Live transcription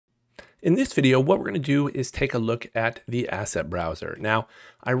In this video, what we're going to do is take a look at the asset browser. Now,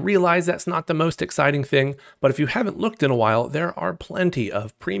 I realize that's not the most exciting thing, but if you haven't looked in a while, there are plenty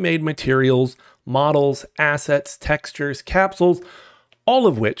of pre-made materials, models, assets, textures, capsules, all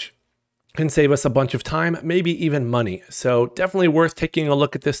of which can save us a bunch of time, maybe even money. So definitely worth taking a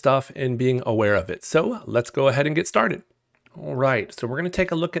look at this stuff and being aware of it. So let's go ahead and get started. All right, so we're going to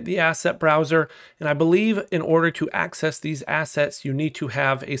take a look at the asset browser, and I believe in order to access these assets, you need to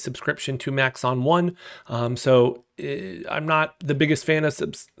have a subscription to Maxon One. I'm not the biggest fan of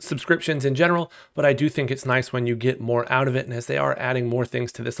subscriptions in general, but I do think it's nice when you get more out of it, and as they are adding more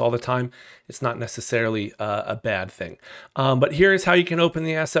things to this all the time, it's not necessarily a bad thing. But here is how you can open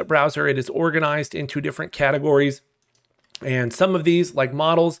the asset browser. It is organized into different categories. And some of these, like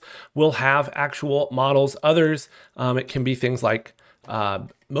models, will have actual models. Others, it can be things like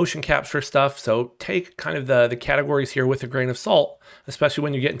motion capture stuff. So take kind of the categories here with a grain of salt, especially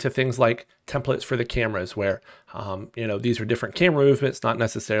when you get into things like templates for the cameras where, these are different camera movements, not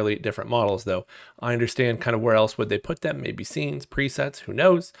necessarily different models, though. I understand kind of where else would they put them, maybe scenes, presets, who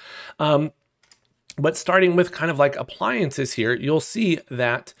knows. But starting with kind of like appliances here, you'll see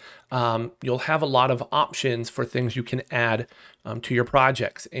that you'll have a lot of options for things you can add to your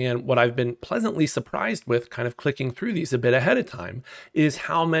projects. And what I've been pleasantly surprised with kind of clicking through these a bit ahead of time is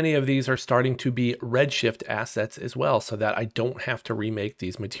how many of these are starting to be Redshift assets as well, so that I don't have to remake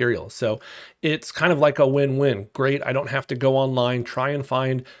these materials. So it's kind of like a win-win. Great, I don't have to go online, try and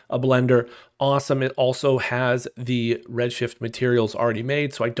find a Blender. Awesome, it also has the Redshift materials already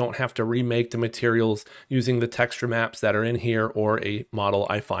made, so I don't have to remake the materials using the texture maps that are in here or a model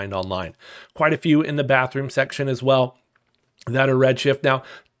I find online. Quite a few in the bathroom section as well that are Redshift. Now,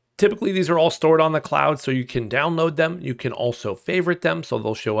 typically these are all stored on the cloud, so you can download them. You can also favorite them, so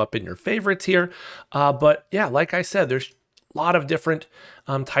they'll show up in your favorites here. But yeah, like I said, there's a lot of different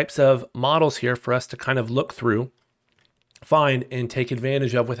types of models here for us to kind of look through, find, and take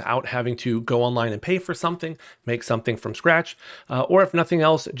advantage of without having to go online and pay for something, make something from scratch, or if nothing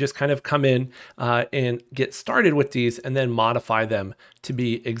else, just kind of come in and get started with these and then modify them to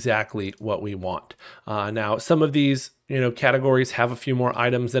be exactly what we want. Now, some of these categories have a few more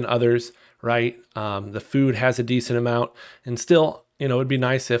items than others, right? The food has a decent amount, and still, it'd be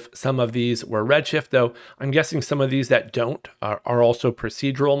nice if some of these were Redshift, though I'm guessing some of these that don't are also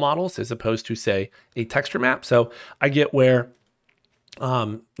procedural models as opposed to, say, a texture map. So I get where,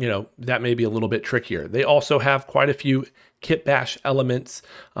 that may be a little bit trickier. They also have quite a few kit bash elements,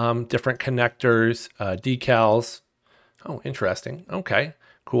 different connectors, decals. Oh, interesting. Okay,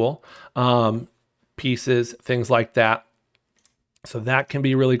 cool. Pieces, things like that. So that can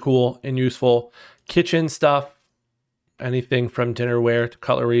be really cool and useful. Kitchen stuff, anything from dinnerware to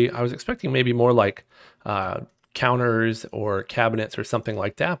cutlery. I was expecting maybe more like counters or cabinets or something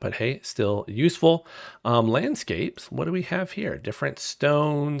like that, but hey, still useful. Landscapes, what do we have here? Different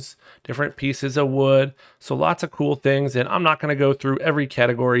stones, different pieces of wood. So lots of cool things. And I'm not going to go through every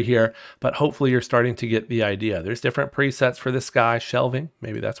category here, but hopefully you're starting to get the idea. There's different presets for the sky, shelving.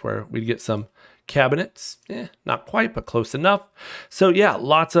 Maybe that's where we'd get some cabinets. Not quite, but close enough. So yeah,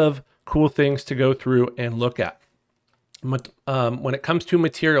 lots of cool things to go through and look at. When it comes to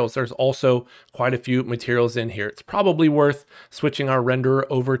materials, there's also quite a few materials in here. It's probably worth switching our renderer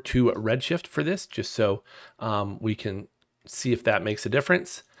over to Redshift for this, just so we can see if that makes a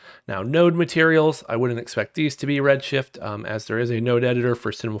difference. Now, node materials, I wouldn't expect these to be Redshift, as there is a node editor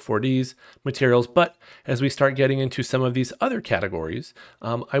for Cinema 4D's materials, but as we start getting into some of these other categories,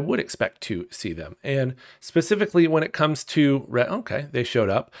 I would expect to see them. And specifically when it comes to, okay, they showed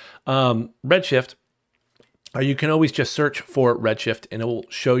up, Redshift, you can always just search for Redshift and it will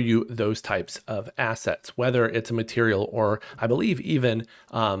show you those types of assets, whether it's a material or I believe even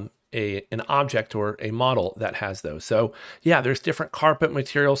an object or a model that has those. So yeah, there's different carpet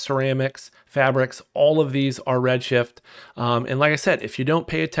materials, ceramics, fabrics, all of these are Redshift. And like I said, if you don't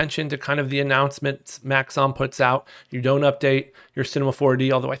pay attention to kind of the announcements Maxon puts out, you don't update your Cinema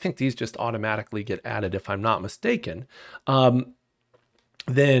 4D, although I think these just automatically get added if I'm not mistaken,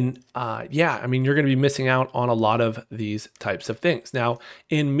 then yeah, I mean, you're going to be missing out on a lot of these types of things. Now,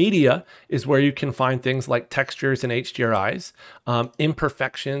 in media is where you can find things like textures and HDRIs.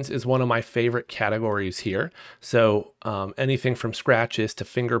 Imperfections is one of my favorite categories here. So anything from scratches to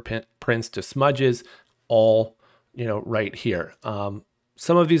fingerprints to smudges, all, right here.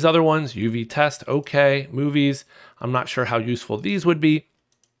 Some of these other ones, UV test, okay, movies, I'm not sure how useful these would be,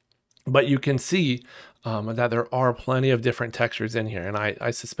 but you can see that there are plenty of different textures in here. And I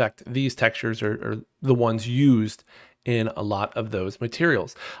suspect these textures are the ones used in a lot of those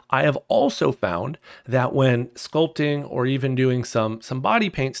materials. I have also found that when sculpting or even doing some body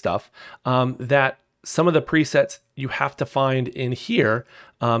paint stuff, that some of the presets you have to find in here,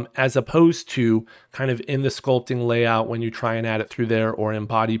 as opposed to kind of in the sculpting layout when you try and add it through there, or in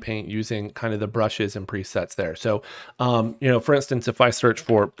body paint using kind of the brushes and presets there. So, for instance, if I search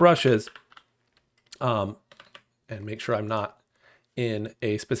for brushes, and make sure I'm not in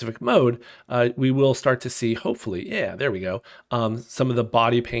a specific mode, we will start to see, hopefully, yeah, there we go, some of the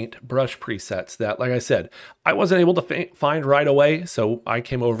body paint brush presets that, like I said, I wasn't able to find right away. So I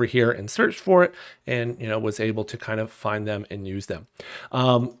came over here and searched for it and, was able to kind of find them and use them.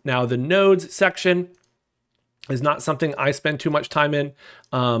 Now the nodes section is not something I spend too much time in,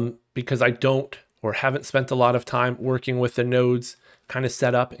 because I don't or haven't spent a lot of time working with the nodes kind of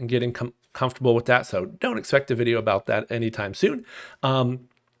set up and getting comfortable with that. So don't expect a video about that anytime soon.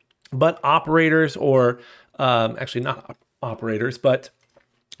 But operators, or actually not operators, but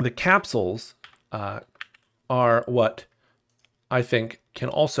the capsules are what I think can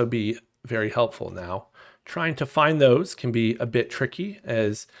also be very helpful. Now, trying to find those can be a bit tricky,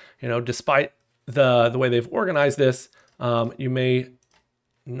 as despite the way they've organized this, you may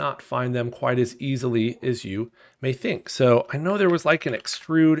not find them quite as easily as you may think. So I know there was like an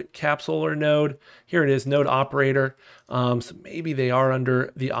extrude capsule or node. Here it is, node operator. So maybe they are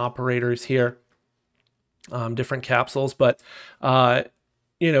under the operators here, different capsules. But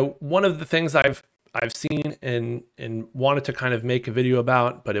one of the things I've seen and wanted to kind of make a video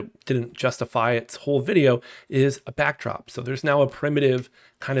about, but it didn't justify its whole video, is a backdrop. So there's now a primitive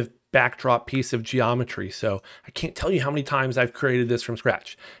kind of backdrop piece of geometry. So I can't tell you how many times I've created this from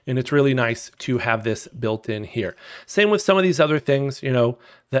scratch, and it's really nice to have this built in here. Same with some of these other things, the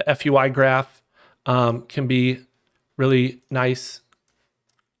FUI graph can be really nice,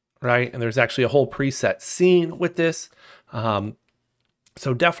 right? And there's actually a whole preset scene with this.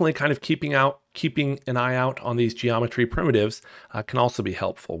 So definitely kind of keeping an eye out on these geometry primitives can also be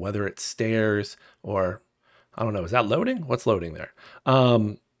helpful, whether it's stairs or, I don't know, is that loading? What's loading there?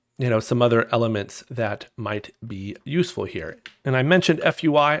 Some other elements that might be useful here. And I mentioned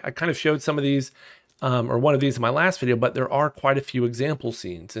FUI. I kind of showed some of these, or one of these in my last video, but there are quite a few example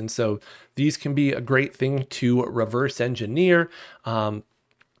scenes. And so these can be a great thing to reverse engineer and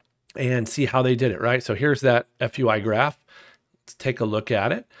see how they did it, right? So here's that FUI graph. Let's take a look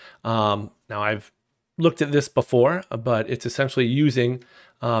at it. Now I've looked at this before, but it's essentially using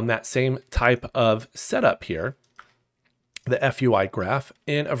that same type of setup here, the FUI graph,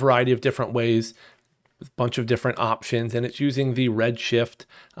 in a variety of different ways, with a bunch of different options, and it's using the redshift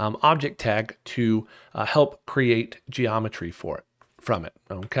object tag to help create geometry from it,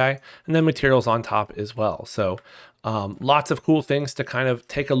 okay? And then materials on top as well. So lots of cool things to kind of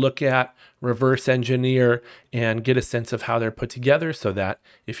take a look at, reverse engineer, and get a sense of how they're put together, so that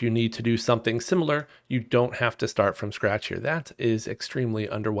if you need to do something similar, you don't have to start from scratch here. That is extremely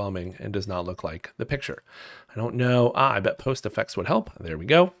underwhelming and does not look like the picture. I don't know. I bet post effects would help. There we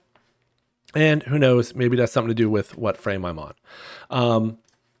go. And who knows, maybe that's something to do with what frame I'm on.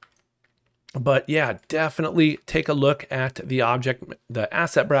 But yeah, definitely take a look at the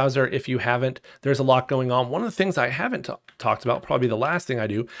asset browser if you haven't. There's a lot going on. One of the things I haven't talked about, probably the last thing I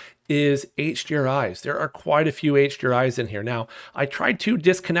do, is HDRIs. There are quite a few HDRIs in here. Now, I tried to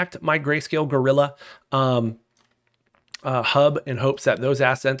disconnect my Grayscale Gorilla hub in hopes that those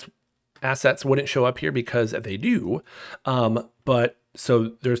assets wouldn't show up here, because they do. But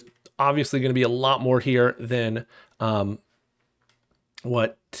so there's obviously going to be a lot more here than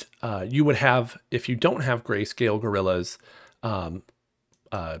what you would have if you don't have Grayscale Gorilla's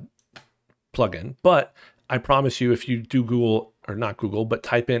plugin. But I promise you, if you do Google, or not Google, but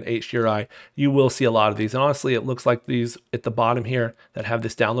type in HDRI, you will see a lot of these. And honestly, it looks like these at the bottom here that have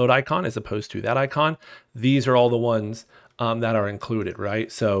this download icon as opposed to that icon. These are all the ones that are included,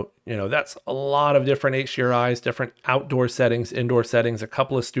 right? So, that's a lot of different HDRIs, different outdoor settings, indoor settings, a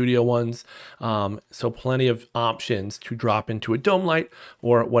couple of studio ones. So plenty of options to drop into a dome light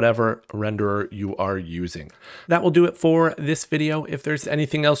or whatever renderer you are using. That will do it for this video. If there's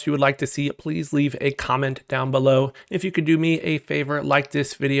anything else you would like to see, please leave a comment down below. If you could do me a favor, like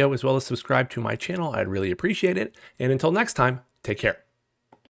this video as well as subscribe to my channel, I'd really appreciate it. And until next time, take care.